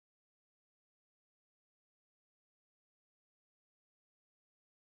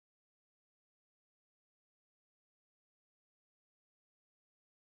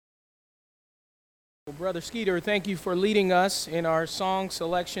Brother Skeeter, thank you for leading us in our song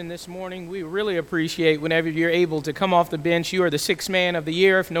selection this morning. We really appreciate whenever you're able to come off the bench. You are the sixth man of the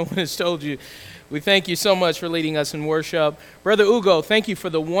year, if no one has told you. We thank you so much for leading us in worship. Brother Ugo, thank you for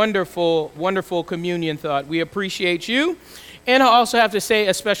the wonderful, wonderful communion thought. We appreciate you. And I also have to say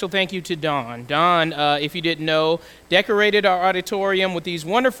a special thank you to Don. Don, if you didn't know, decorated our auditorium with these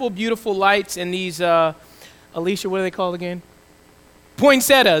wonderful, beautiful lights and these, Alicia, what are they called again?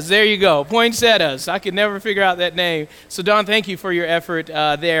 Poinsettias, there you go, poinsettias. I could never figure out that name. So Don, thank you for your effort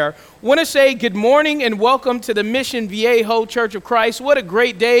there. Want to say good morning and welcome to the Mission Viejo Church of Christ. What a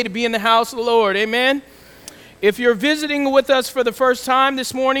great day to be in the house of the Lord, amen? If you're visiting with us for the first time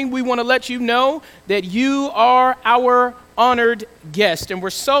this morning, we want to let you know that you are our honored guest, and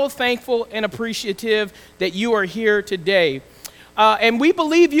we're so thankful and appreciative that you are here today. And we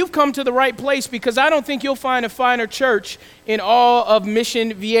believe you've come to the right place because I don't think you'll find a finer church in all of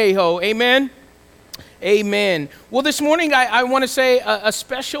Mission Viejo. Amen? Amen. Well, this morning I want to say a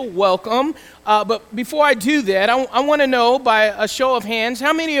special welcome. But before I do that, I want to know by a show of hands,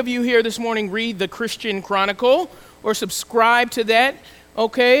 how many of you here this morning read the Christian Chronicle or subscribe to that?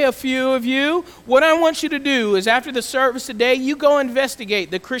 Okay, a few of you. What I want you to do is after the service today, you go investigate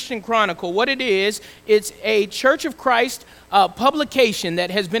the Christian Chronicle. What it is, it's a Church of Christ publication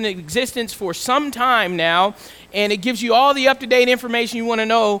that has been in existence for some time now, and it gives you all the up-to-date information you want to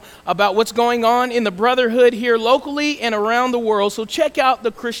know about what's going on in the brotherhood here locally and around the world. So check out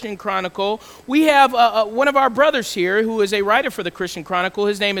the Christian Chronicle. We have one of our brothers here who is a writer for the Christian Chronicle.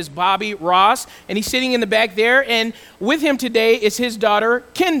 His name is Bobby Ross, and he's sitting in the back there, and with him today is his daughter,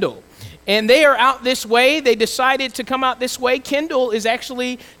 Kendall. And they are out this way. They decided to come out this way. Kendall is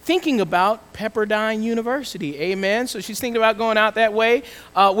actually thinking about Pepperdine University. Amen. So she's thinking about going out that way,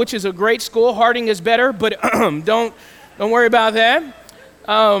 which is a great school. Harding is better, but don't worry about that.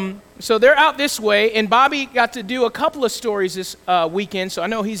 So they're out this way, and Bobby got to do a couple of stories this weekend, so I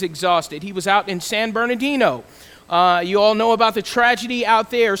know he's exhausted. He was out in San Bernardino. You all know about the tragedy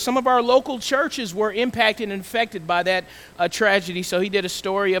out there. Some of our local churches were impacted and affected by that tragedy, so he did a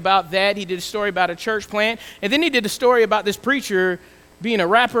story about that. He did a story about a church plant, and then he did a story about this preacher being a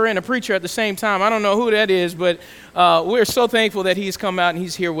rapper and a preacher at the same time. I don't know who that is, but we're so thankful that he's come out and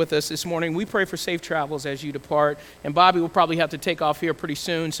he's here with us this morning. We pray for safe travels as you depart, and Bobby will probably have to take off here pretty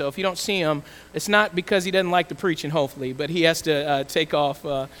soon, so if you don't see him, it's not because he doesn't like the preaching, hopefully, but he has to take off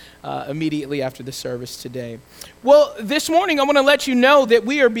immediately after the service today. Well, this morning I want to let you know that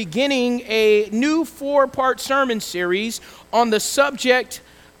we are beginning a new 4-part sermon series on the subject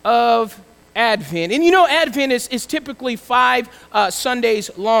of Advent. And you know, Advent is typically 5 Sundays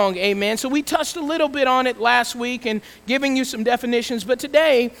long, amen. So we touched a little bit on it last week and giving you some definitions, but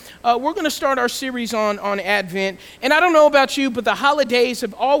today we're going to start our series on Advent. And I don't know about you, but the holidays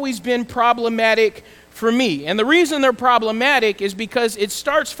have always been problematic for me. And the reason they're problematic is because it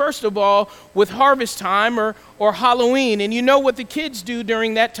starts, first of all, with harvest time or Halloween. And you know what the kids do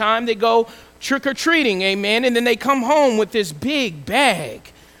during that time? They go trick-or-treating, amen, and then they come home with this big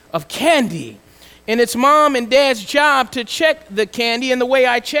bag of candy, and it's mom and dad's job to check the candy, and the way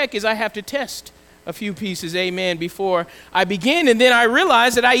I check is I have to test a few pieces, amen, before I begin, and then I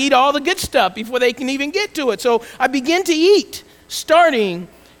realize that I eat all the good stuff before they can even get to it. So I begin to eat starting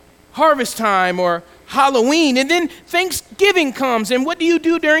harvest time or Halloween, and then Thanksgiving comes, and what do you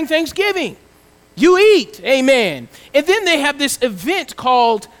do during Thanksgiving? You eat, amen. And then they have this event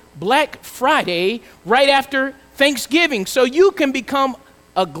called Black Friday right after Thanksgiving, so you can become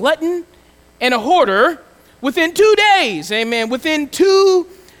a glutton and a hoarder within 2 days, amen, within 2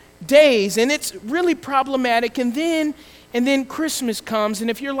 days, and it's really problematic. And then Christmas comes, and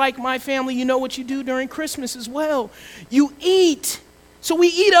if you're like my family, you know what you do during Christmas as well. You eat. So we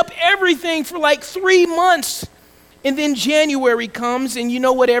eat up everything for like 3 months, and then January comes, and you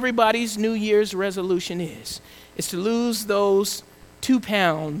know what everybody's New Year's resolution is. It's to lose those 2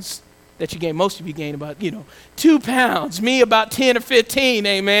 pounds that you gain. Most of you gain about, 2 pounds. Me about 10 or 15,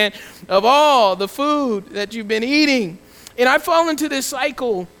 amen, of all the food that you've been eating. And I fall into this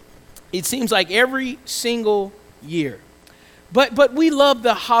cycle, it seems like every single year. But we love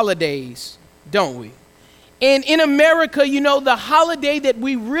the holidays, don't we? And in America, the holiday that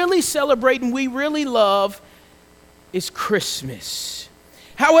we really celebrate and we really love is Christmas.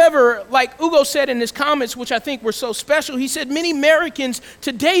 However, like Ugo said in his comments, which I think were so special, he said many Americans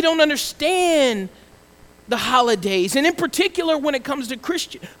today don't understand the holidays. And in particular, when it comes to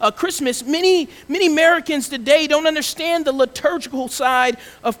Christmas, many Americans today don't understand the liturgical side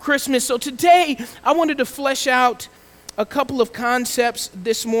of Christmas. So today, I wanted to flesh out a couple of concepts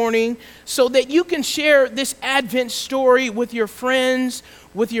this morning so that you can share this Advent story with your friends,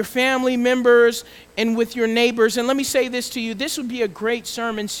 with your family members, and with your neighbors. And let me say this to you, this would be a great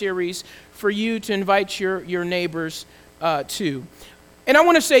sermon series for you to invite your neighbors to. And I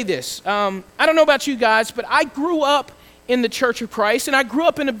want to say this, I don't know about you guys, but I grew up in the Church of Christ, and I grew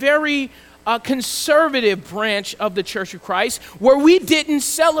up in a very conservative branch of the Church of Christ where we didn't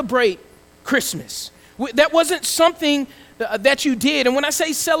celebrate Christmas. That wasn't something that you did. And when I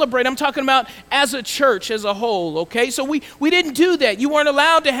say celebrate, I'm talking about as a church as a whole, okay? So we didn't do that. You weren't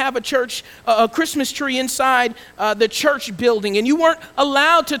allowed to have a Christmas tree inside the church building, and you weren't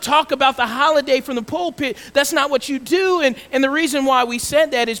allowed to talk about the holiday from the pulpit. That's not what you do. And the reason why we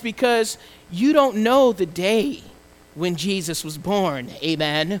said that is because you don't know the day when Jesus was born,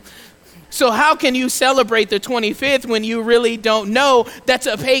 amen? So how can you celebrate the 25th when you really don't know? That's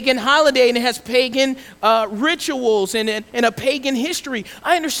a pagan holiday, and it has pagan rituals and a pagan history.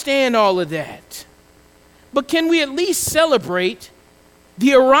 I understand all of that. But can we at least celebrate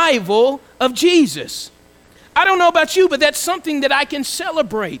the arrival of Jesus? I don't know about you, but that's something that I can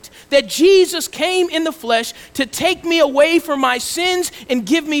celebrate. That Jesus came in the flesh to take me away from my sins and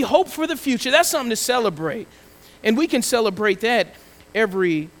give me hope for the future. That's something to celebrate. And we can celebrate that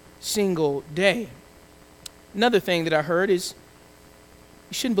every single day. Another thing that I heard is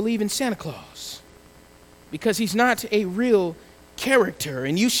you shouldn't believe in Santa Claus because he's not a real character,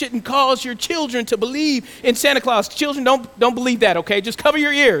 and you shouldn't cause your children to believe in Santa Claus. Children, don't believe that, okay? Just cover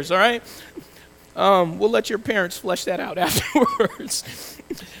your ears, all right? We'll let your parents flesh that out afterwards.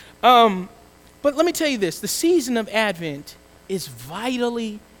 But let me tell you this, the season of Advent is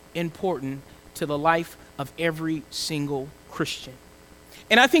vitally important to the life of every single Christian.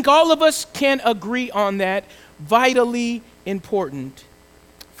 And I think all of us can agree on that, vitally important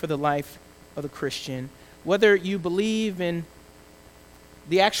for the life of the Christian. Whether you believe in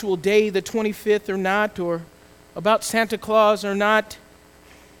the actual day, the 25th or not, or about Santa Claus or not,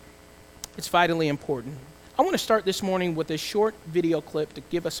 it's vitally important. I want to start this morning with a short video clip to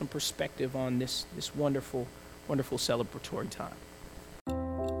give us some perspective on this wonderful, wonderful celebratory time.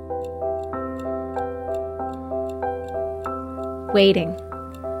 Waiting.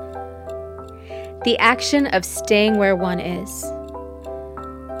 The action of staying where one is.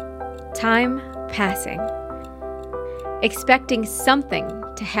 Time passing. Expecting something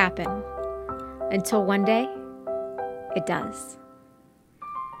to happen until one day it does.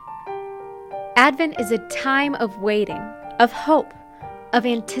 Advent is a time of waiting, of hope, of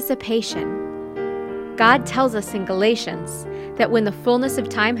anticipation. God tells us in Galatians that when the fullness of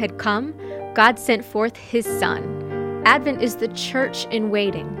time had come, God sent forth His Son. Advent is the church in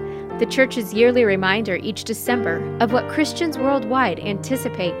waiting. The church's yearly reminder each December of what Christians worldwide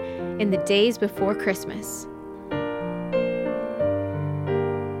anticipate in the days before Christmas.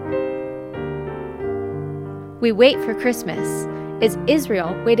 We wait for Christmas as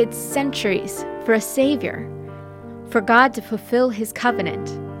Israel waited centuries for a Savior, for God to fulfill His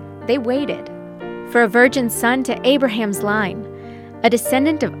covenant. They waited for a virgin son to Abraham's line, a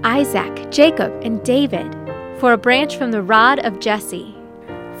descendant of Isaac, Jacob, and David, for a branch from the rod of Jesse,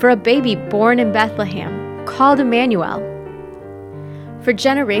 for a baby born in Bethlehem, called Emmanuel. For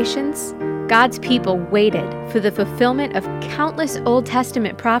generations, God's people waited for the fulfillment of countless Old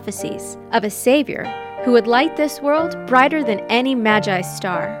Testament prophecies of a Savior who would light this world brighter than any Magi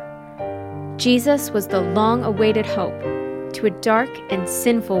star. Jesus was the long-awaited hope to a dark and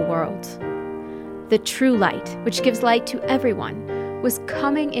sinful world. The true light, which gives light to everyone, was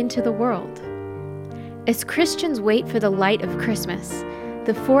coming into the world. As Christians wait for the light of Christmas,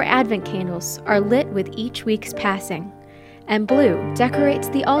 the 4 Advent candles are lit with each week's passing, and blue decorates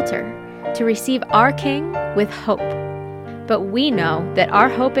the altar to receive our King with hope. But we know that our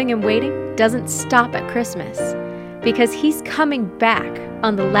hoping and waiting doesn't stop at Christmas, because He's coming back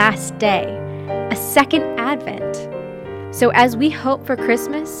on the last day, a second Advent. So as we hope for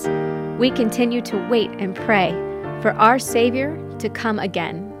Christmas, we continue to wait and pray for our Savior to come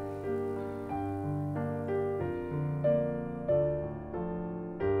again.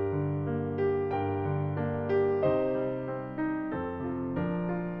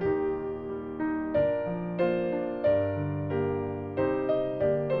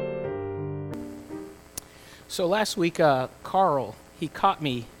 So last week, Carl, he caught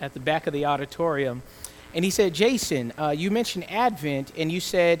me at the back of the auditorium, and he said, Jason, you mentioned Advent, and you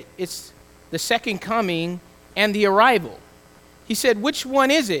said it's the second coming and the arrival. He said, which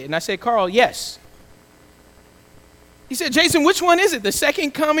one is it? And I said, Carl, yes. He said, Jason, which one is it, the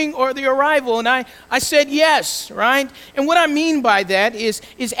second coming or the arrival? And I said, yes, right? And what I mean by that is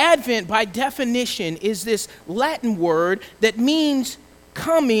Advent, by definition, is this Latin word that means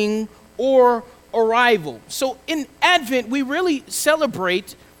coming or arrival. So in Advent, we really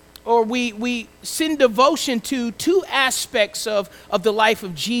celebrate, or we send devotion to two aspects of the life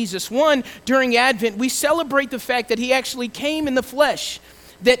of Jesus. One, during Advent, we celebrate the fact that he actually came in the flesh,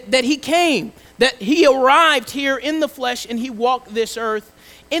 that he came, that he arrived here in the flesh and he walked this earth.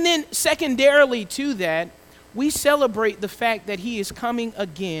 And then secondarily to that, we celebrate the fact that he is coming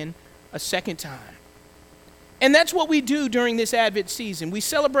again a second time. And that's what we do during this Advent season. We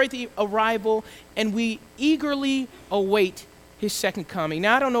celebrate the arrival and we eagerly await his second coming.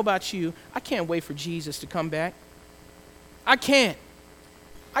 Now, I don't know about you. I can't wait for Jesus to come back. I can't.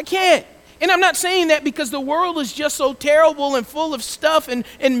 And I'm not saying that because the world is just so terrible and full of stuff and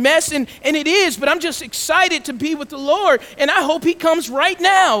mess, and it is, but I'm just excited to be with the Lord, and I hope he comes right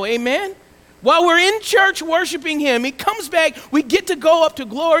now, amen? While we're in church worshiping him, he comes back, we get to go up to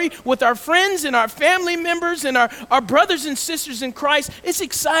glory with our friends and our family members and our brothers and sisters in Christ. It's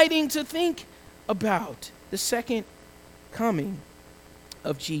exciting to think about the second coming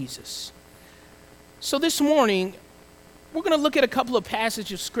of Jesus. So this morning, we're going to look at a couple of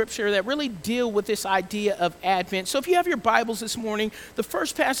passages of Scripture that really deal with this idea of Advent. So if you have your Bibles this morning, the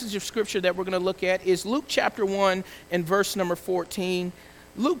first passage of Scripture that we're going to look at is Luke chapter 1 and verse number 14.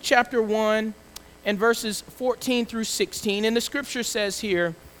 Luke chapter 1 and verses 14 through 16. And the Scripture says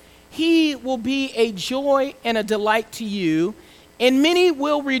here, "He will be a joy and a delight to you, and many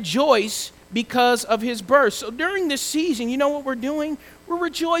will rejoice because of his birth." So during this season, you know what we're doing? We're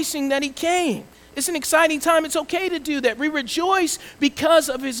rejoicing that he came. It's an exciting time. It's okay to do that. We rejoice because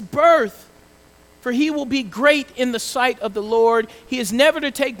of his birth. For he will be great in the sight of the Lord. He is never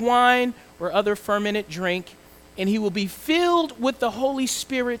to take wine or other fermented drink, and he will be filled with the Holy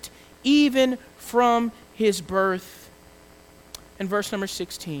Spirit even from his birth. And verse number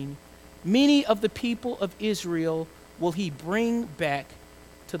 16, "Many of the people of Israel will he bring back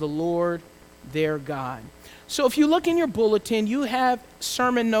to the Lord their God." So if you look in your bulletin, you have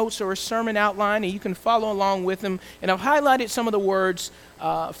sermon notes or a sermon outline, and you can follow along with them. And I've highlighted some of the words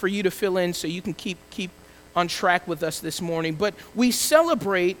for you to fill in so you can keep on track with us this morning. But we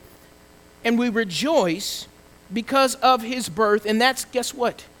celebrate and we rejoice because of his birth, and that's, guess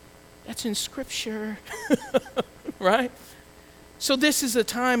what? That's in Scripture, right? So this is a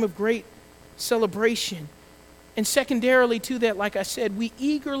time of great celebration. And secondarily to that, like I said, we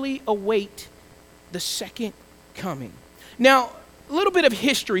eagerly await the second coming. Now, a little bit of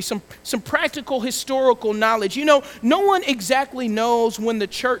history, some practical historical knowledge. You know, no one exactly knows when the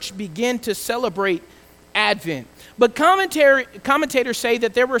church began to celebrate Advent. But commentators say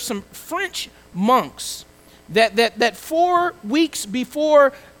that there were some French monks that 4 weeks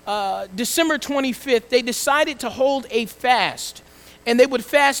before December 25th, they decided to hold a fast. And they would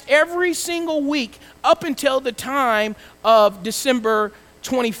fast every single week up until the time of December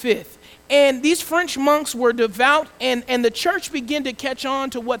 25th. And these French monks were devout, and the church began to catch on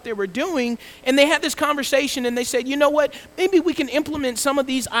to what they were doing. And they had this conversation, and they said, you know what? Maybe we can implement some of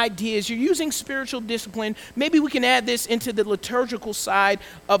these ideas. You're using spiritual discipline. Maybe we can add this into the liturgical side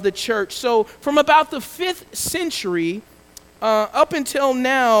of the church. So from about the 5th century up until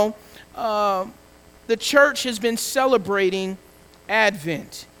now, the church has been celebrating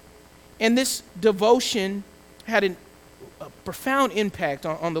Advent. And this devotion had a profound impact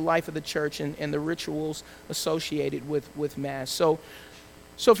on the life of the church and the rituals associated with Mass. So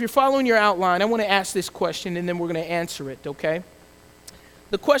if you're following your outline, I want to ask this question and then we're going to answer it, okay?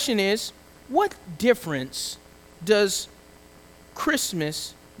 The question is, what difference does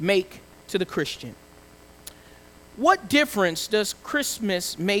Christmas make to the Christian? What difference does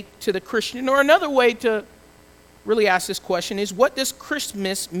Christmas make to the Christian? Or another way to really ask this question is, what does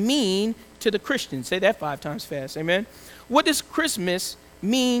Christmas mean to the Christian? Say that 5 times fast, amen? What does Christmas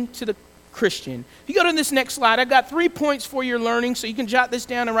mean to the Christian? If you go to this next slide, I've got 3 points for your learning, so you can jot this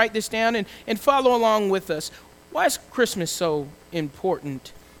down and write this down and follow along with us. Why is Christmas so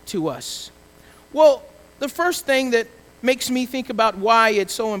important to us? Well, the first thing that makes me think about why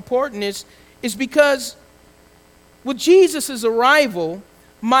it's so important is because with Jesus' arrival,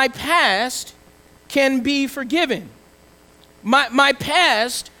 my past can be forgiven. My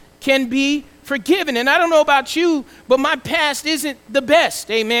past can be forgiven. And I don't know about you, but my past isn't the best,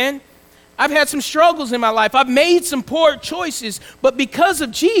 amen? I've had some struggles in my life. I've made some poor choices, but because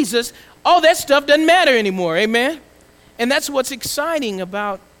of Jesus, all that stuff doesn't matter anymore, amen? And that's what's exciting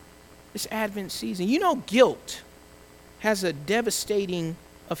about this Advent season. You know, guilt has a devastating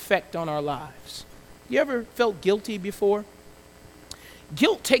effect on our lives. You ever felt guilty before?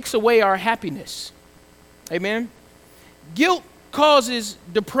 Guilt takes away our happiness. Amen? Guilt causes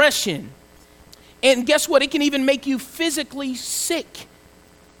depression. And guess what? It can even make you physically sick.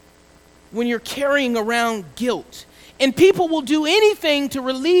 when you're carrying around guilt. And people will do anything to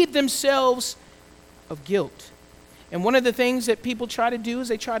relieve themselves of guilt. And one of the things that people try to do is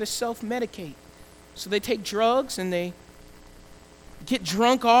they try to self-medicate. So they take drugs and they get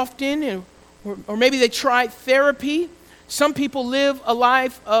drunk often, or maybe they try therapy. Some people live a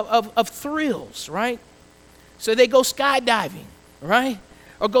life of thrills, right? So they go skydiving, right?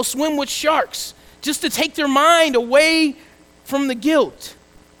 Or go swim with sharks just to take their mind away from the guilt.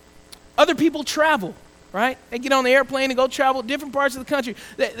 Other people travel, right? They get on the airplane and go travel different parts of the country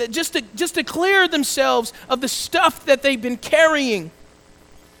just to clear themselves of the stuff that they've been carrying.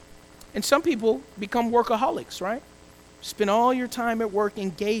 And some people become workaholics, right? Spend all your time at work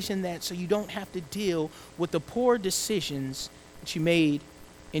engaged in that so you don't have to deal with the poor decisions that you made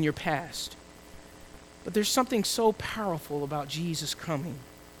in your past. But there's something so powerful about Jesus coming.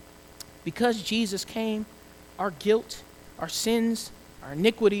 Because Jesus came, our guilt, our sins, our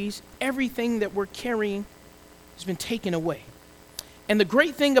iniquities, everything that we're carrying has been taken away. And the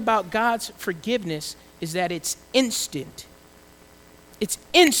great thing about God's forgiveness is that it's instant. It's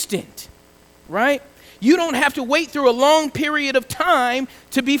instant, right? You don't have to wait through a long period of time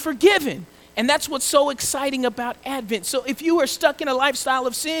to be forgiven. And that's what's so exciting about Advent. So if you are stuck in a lifestyle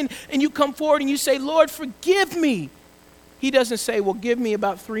of sin and you come forward and you say, Lord, forgive me. He doesn't say, well, give me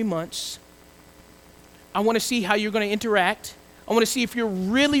about 3 months. I want to see how you're going to interact. I want to see if you're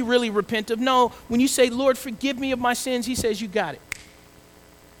really, really repentant. No, when you say, Lord, forgive me of my sins, he says, you got it.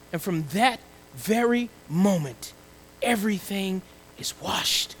 And from that very moment, everything is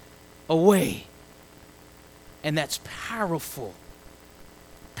washed away. And that's powerful.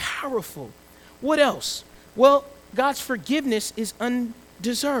 Powerful. What else? Well, God's forgiveness is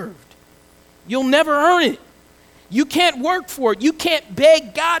undeserved. You'll never earn it. You can't work for it. You can't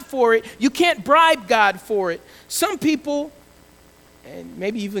beg God for it. You can't bribe God for it. Some people, and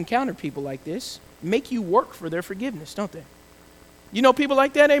maybe you've encountered people like this, make you work for their forgiveness, don't they? You know people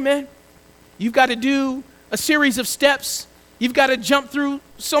like that, amen? You've got to do a series of steps. You've got to jump through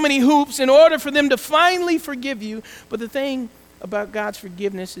so many hoops in order for them to finally forgive you. But the thing about God's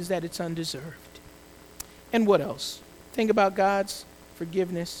forgiveness is that it's undeserved. And what else? The thing about God's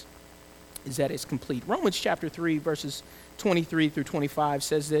forgiveness is that it's complete. Romans chapter 3, verses 23 through 25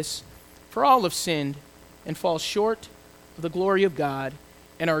 says this, for all have sinned and fall short of the glory of God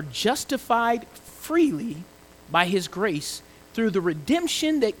and are justified freely by his grace through the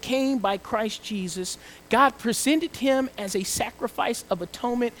redemption that came by Christ Jesus. God presented him as a sacrifice of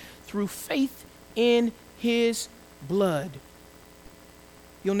atonement through faith in his blood.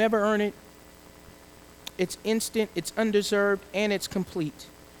 You'll never earn it. It's instant, it's undeserved, and it's complete.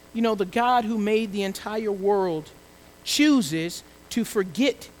 You know, the God who made the entire world chooses to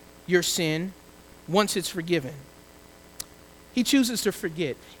forget your sin once it's forgiven. He chooses to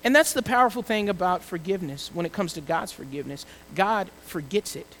forget. And that's the powerful thing about forgiveness when it comes to God's forgiveness. God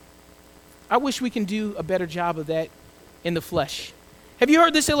forgets it. I wish we can do a better job of that in the flesh. Have you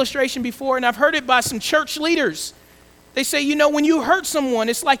heard this illustration before? And I've heard it by some church leaders. They say, you know, when you hurt someone,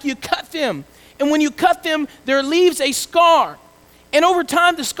 it's like you cut them. And when you cut them, there leaves a scar. And over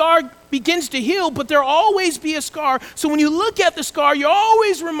time, the scar begins to heal, but there'll always be a scar. So when you look at the scar, you're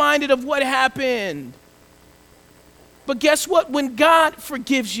always reminded of what happened. But guess what? When God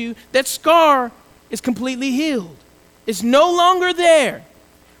forgives you, that scar is completely healed. It's no longer there.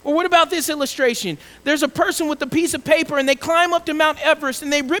 Or what about this illustration? There's a person with a piece of paper and they climb up to Mount Everest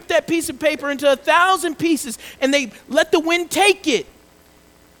and they rip that piece of paper into 1,000 pieces and they let the wind take it.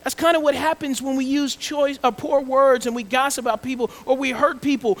 That's kind of what happens when we use poor words and we gossip about people or we hurt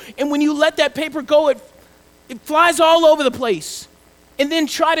people. And when you let that paper go, it flies all over the place. And then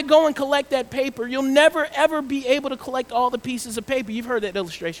try to go and collect that paper. You'll never, ever be able to collect all the pieces of paper. You've heard that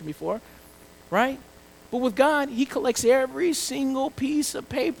illustration before, right? But with God, he collects every single piece of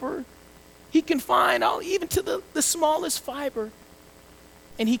paper. He can find all, even to the smallest fiber,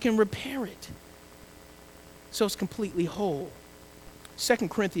 and he can repair it. So it's completely whole. 2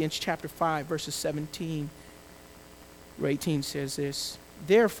 Corinthians chapter 5, verses 17 through 18 says this,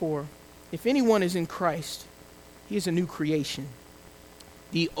 therefore, if anyone is in Christ, he is a new creation.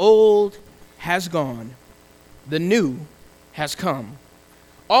 The old has gone, the new has come.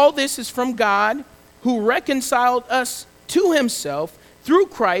 All this is from God, who reconciled us to himself through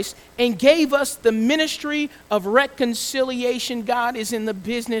Christ and gave us the ministry of reconciliation. God is in the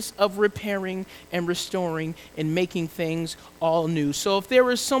business of repairing and restoring and making things all new. So if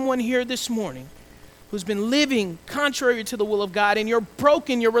there is someone here this morning who's been living contrary to the will of God and you're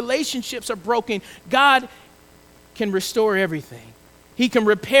broken, your relationships are broken, God can restore everything. He can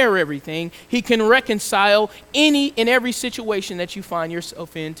repair everything. He can reconcile any and every situation that you find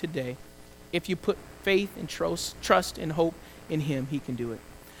yourself in today. If you put faith and trust and hope in him, he can do it.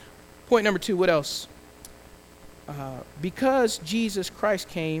 Point number 2, what else? Because Jesus Christ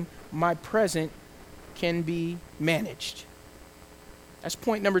came, my present can be managed. That's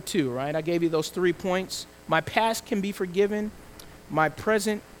point number 2, right? I gave you those 3 points. My past can be forgiven. My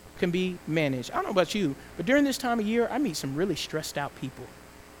present can be managed. I don't know about you, but during this time of year, I meet some really stressed out people.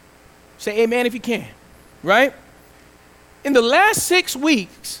 Say amen if you can, right? In the last 6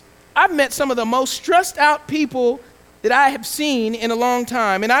 weeks, I've met some of the most stressed out people that I have seen in a long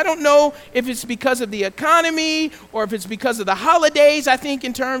time. And I don't know if it's because of the economy or if it's because of the holidays. I think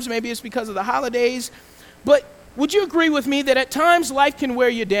in terms, maybe it's because of the holidays. But would you agree with me that at times life can wear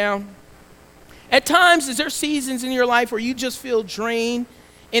you down? At times, is there seasons in your life where you just feel drained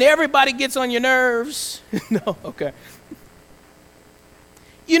and everybody gets on your nerves? No, okay.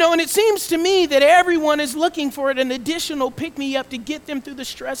 You know, and it seems to me that everyone is looking for an additional pick-me-up to get them through the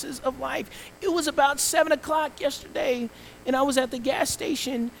stresses of life. It was about 7 o'clock yesterday, and I was at the gas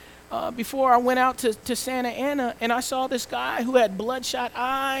station before I went out to Santa Ana, and I saw this guy who had bloodshot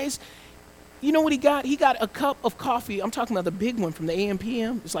eyes. You know what he got? He got a cup of coffee. I'm talking about the big one from the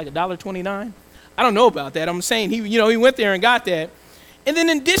AM/PM. It's like $1.29. I don't know about that. I'm saying he went there and got that. And then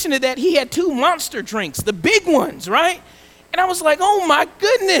in addition to that, he had 2 monster drinks, the big ones, right? And I was like, oh my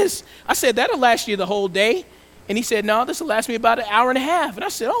goodness. I said, that'll last you the whole day. And he said, no, this will last me about an hour and a half. And I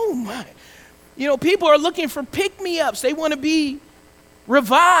said, oh my. You know, people are looking for pick-me-ups. They want to be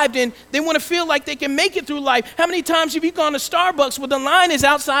revived and they want to feel like they can make it through life. How many times have you gone to Starbucks where the line is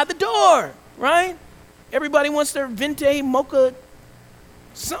outside the door, right? Everybody wants their venti mocha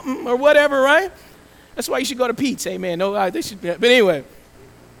something or whatever, right? That's why you should go to Pete's, amen. No, they should, but anyway.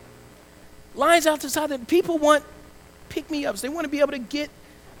 Lines outside the people want pick-me-ups. They want to be able to get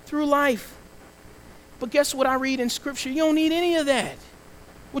through life. But guess what I read in Scripture? You don't need any of that.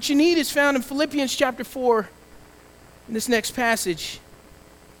 What you need is found in Philippians chapter 4, in this next passage.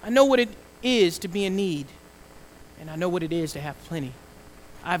 I know what it is to be in need, and I know what it is to have plenty.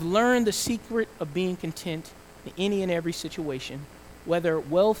 I've learned the secret of being content in any and every situation, whether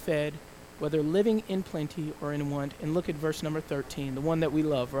well-fed, whether living in plenty or in want. And look at verse number 13, the one that we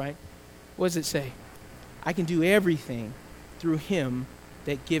love, right? What does it say? I can do everything through him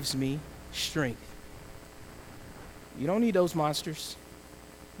that gives me strength. You don't need those monsters.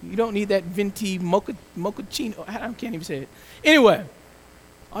 You don't need that venti mochaccino. I can't even say it. Anyway,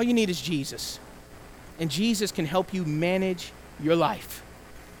 all you need is Jesus. And Jesus can help you manage your life.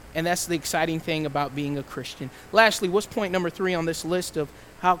 And that's the exciting thing about being a Christian. Lastly, what's point number 3 on this list of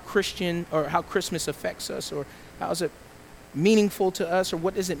how Christmas affects us, or how is it meaningful to us, or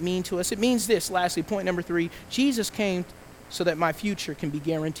what does it mean to us? It means this. Lastly, point number 3, Jesus came so that my future can be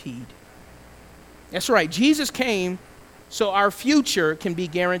guaranteed. That's right. Jesus came so our future can be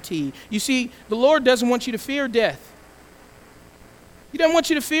guaranteed. You see, the Lord doesn't want you to fear death. He doesn't want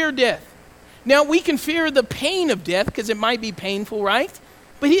you to fear death. Now, we can fear the pain of death because it might be painful, right?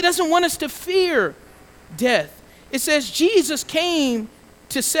 But he doesn't want us to fear death. It says Jesus came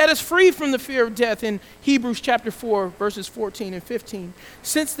to set us free from the fear of death in Hebrews chapter 4, verses 14 and 15.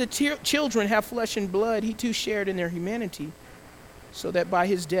 Since the children have flesh and blood, he too shared in their humanity, so that by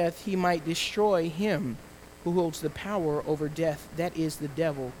his death he might destroy him who holds the power over death, that is the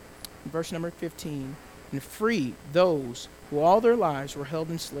devil. Verse number 15, and free those who all their lives were held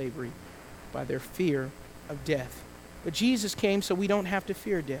in slavery by their fear of death. But Jesus came so we don't have to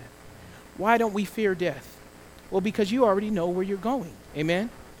fear death. Why don't we fear death? Well, because you already know where you're going. Amen?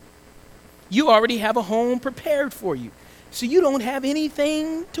 You already have a home prepared for you. So you don't have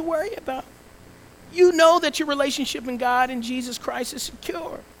anything to worry about. You know that your relationship in God and Jesus Christ is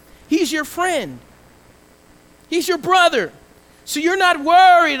secure. He's your friend. He's your brother. So you're not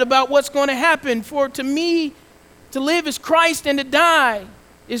worried about what's going to happen. For to me, to live is Christ and to die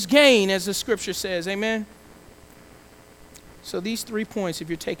is gain, as the scripture says. Amen? So these 3 points, if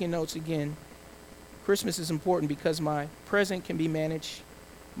you're taking notes again, Christmas is important because my present can be managed.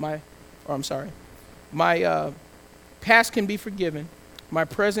 My past can be forgiven. My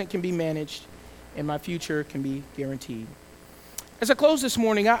present can be managed. And my future can be guaranteed. As I close this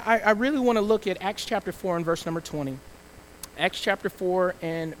morning, I really want to look at Acts chapter 4 and verse number 20. Acts chapter 4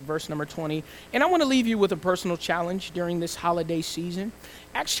 and verse number 20. And I want to leave you with a personal challenge during this holiday season.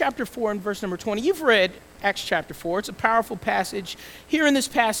 Acts chapter 4 and verse number 20. You've read Acts chapter 4. It's a powerful passage. Here in this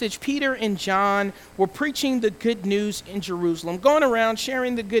passage, Peter and John were preaching the good news in Jerusalem, going around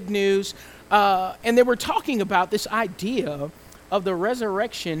sharing the good news, and they were talking about this idea of the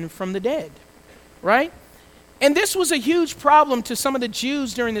resurrection from the dead, right? And this was a huge problem to some of the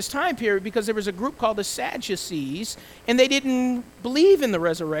Jews during this time period because there was a group called the Sadducees, and they didn't believe in the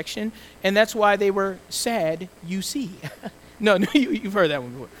resurrection, and that's why they were sad, you see. No, you've heard that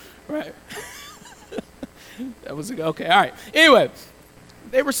one before, right? That was, okay, all right. Anyway,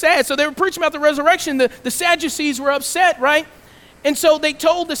 they were sad, so they were preaching about the resurrection. The Sadducees were upset, right? And so they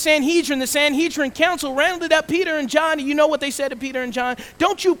told the Sanhedrin council rounded up Peter and John, and you know what they said to Peter and John?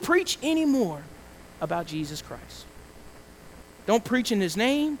 Don't you preach anymore about Jesus Christ. Don't preach in his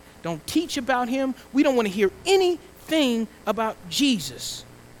name. Don't teach about him. We don't want to hear anything about Jesus.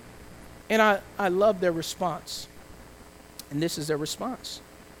 And I love their response. And this is their response.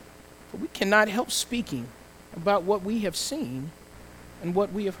 But we cannot help speaking about what we have seen and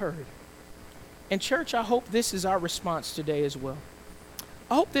what we have heard. And church, I hope this is our response today as well.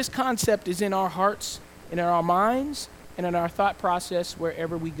 I hope this concept is in our hearts and in our minds and in our thought process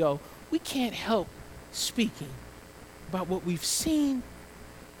wherever we go. We can't help speaking about what we've seen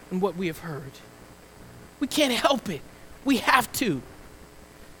and what we have heard. We can't help it. We have to.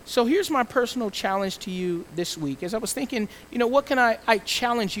 So here's my personal challenge to you this week. As I was thinking, what can I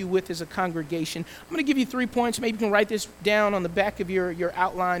challenge you with as a congregation? I'm going to give you 3 points. Maybe you can write this down on the back of your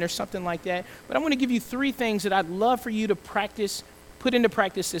outline or something like that. But I'm going to give you 3 things that I'd love for you to put into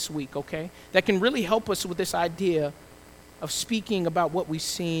practice this week, okay? That can really help us with this idea of speaking about what we've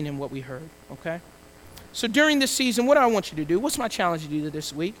seen and what we heard, okay? So during this season, what do I want you to do? What's my challenge to do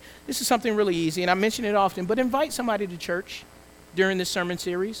this week? This is something really easy, and I mention it often, but invite somebody to church during this sermon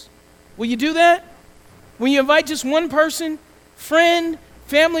series. Will you do that? When you invite just one person, friend,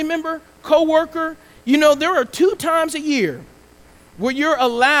 family member, coworker, there are 2 times a year where you're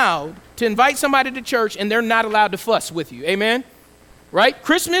allowed to invite somebody to church and they're not allowed to fuss with you. Amen? Right?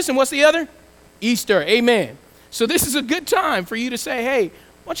 Christmas, and what's the other? Easter. Amen. So this is a good time for you to say, hey,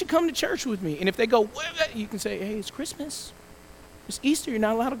 why don't you come to church with me? And if they go, what? You can say, hey, it's Christmas. It's Easter. You're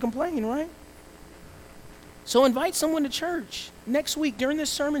not allowed to complain, right? So invite someone to church next week during this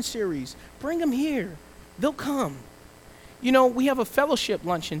sermon series. Bring them here. They'll come. We have a fellowship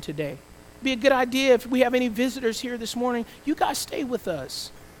luncheon today. It'd be a good idea if we have any visitors here this morning, you guys stay with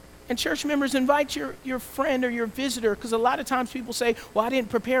us. And church members, invite your friend or your visitor, because a lot of times people say, well, I didn't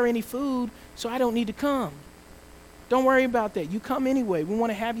prepare any food, so I don't need to come. Don't worry about that. You come anyway. We want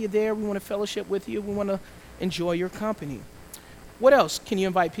to have you there. We want to fellowship with you. We want to enjoy your company. What else can you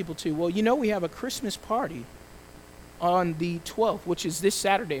invite people to? Well, we have a Christmas party on the 12th, which is this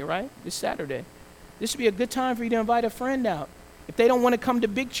Saturday, right? This Saturday. This would be a good time for you to invite a friend out. If they don't want to come to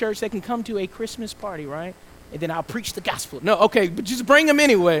big church, they can come to a Christmas party, right? And then I'll preach the gospel. No, okay, but just bring them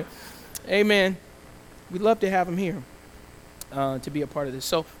anyway. Amen. We'd love to have them here to be a part of this.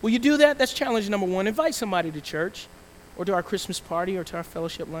 So will you do that? That's challenge number 1. Invite somebody to church or to our Christmas party or to our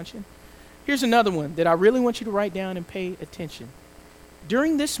fellowship luncheon. Here's another one that I really want you to write down and pay attention.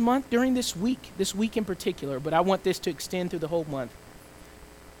 During this month, during this week in particular, but I want this to extend through the whole month,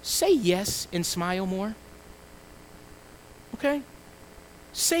 say yes and smile more. Okay?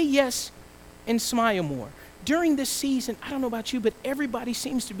 Say yes and smile more. During this season, I don't know about you, but everybody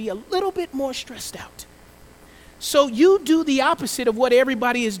seems to be a little bit more stressed out. So you do the opposite of what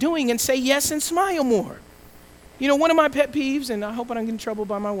everybody is doing and say yes and smile more. One of my pet peeves, and I hope I don't get in trouble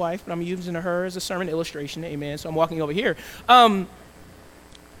by my wife, but I'm using her as a sermon illustration, amen, so I'm walking over here.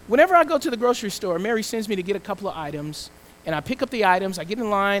 Whenever I go to the grocery store, Mary sends me to get a couple of items, and I pick up the items, I get in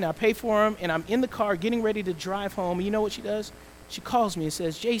line, I pay for them, and I'm in the car getting ready to drive home, and you know what she does? She calls me and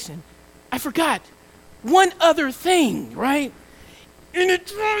says, Jason, I forgot one other thing, right? And it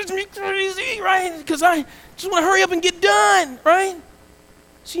drives me crazy, right? Because I just want to hurry up and get done, right?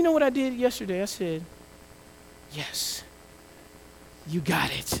 So you know what I did yesterday? I said, yes, you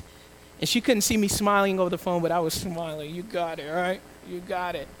got it. And she couldn't see me smiling over the phone, but I was smiling. You got it, right? You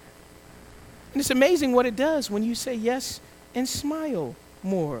got it. And it's amazing what it does when you say yes and smile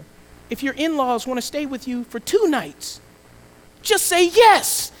more. If your in-laws want to stay with you for 2 nights, just say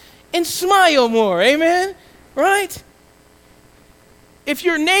yes and smile more, amen? Right? If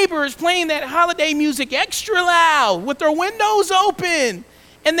your neighbor is playing that holiday music extra loud with their windows open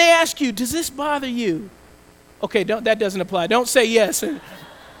and they ask you, does this bother you? Okay, that doesn't apply. Don't say yes.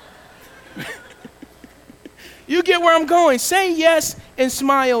 You get where I'm going. Say yes and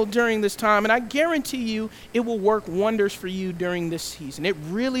smile during this time, and I guarantee you it will work wonders for you during this season. It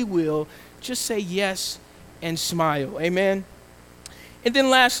really will. Just say yes and smile. Amen? And then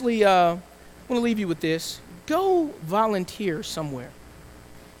lastly, I want to leave you with this. Go volunteer somewhere,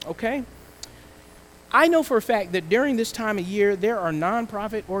 okay? I know for a fact that during this time of year, there are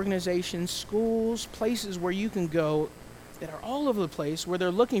nonprofit organizations, schools, places where you can go that are all over the place where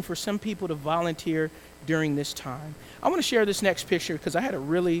they're looking for some people to volunteer during this time. I want to share this next picture because I had a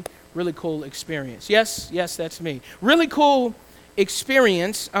really, really cool experience. Yes, that's me. Really cool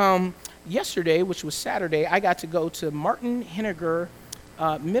experience. Yesterday, which was Saturday, I got to go to Martin Henniger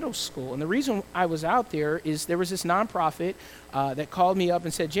Middle School. And the reason I was out there is there was this nonprofit that called me up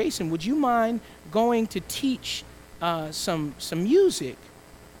and said, Jason, would you mind going to teach some music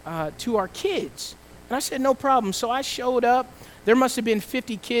to our kids? And I said, no problem. So I showed up. There must have been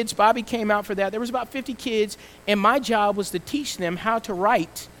 50 kids. Bobby came out for that. There was about 50 kids, and my job was to teach them how to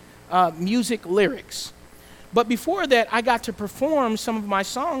write music lyrics. But before that, I got to perform some of my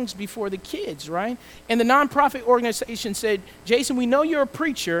songs before the kids, right? And the nonprofit organization said, Jason, we know you're a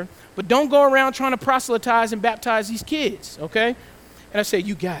preacher, but don't go around trying to proselytize and baptize these kids, okay? And I said,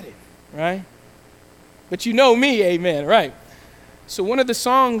 you got it, right? But you know me, amen, right? So one of the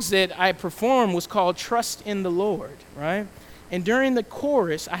songs that I performed was called Trust in the Lord, right? And during the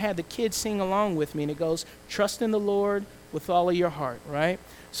chorus, I had the kids sing along with me, and it goes, trust in the Lord with all of your heart, right?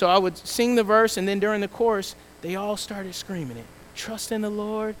 So I would sing the verse, and then during the chorus, they all started screaming it. Trust in the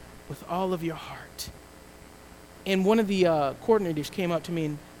Lord with all of your heart. And one of the coordinators came up to me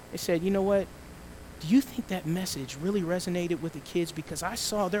and they said, you know what? Do you think that message really resonated with the kids? Because I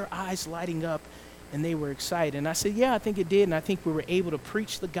saw their eyes lighting up and they were excited. And I said, yeah, I think it did. And I think we were able to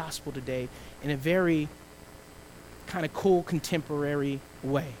preach the gospel today in a very kind of cool, contemporary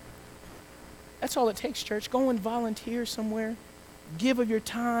way. That's all it takes, church. Go and volunteer somewhere. Give of your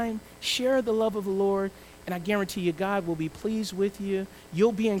time. Share the love of the Lord. And I guarantee you, God will be pleased with you.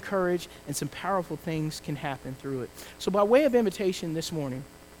 You'll be encouraged, and some powerful things can happen through it. So by way of invitation this morning,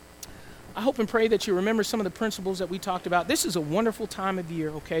 I hope and pray that you remember some of the principles that we talked about. This is a wonderful time of year,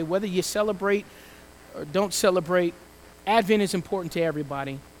 okay? Whether you celebrate or don't celebrate, Advent is important to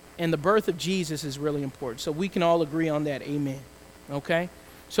everybody, and the birth of Jesus is really important. So we can all agree on that, amen, okay?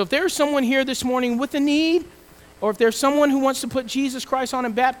 So if there's someone here this morning with a need, or if there's someone who wants to put Jesus Christ on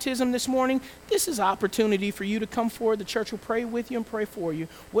in baptism this morning, this is an opportunity for you to come forward. The church will pray with you and pray for you.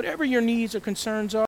 Whatever your needs or concerns are,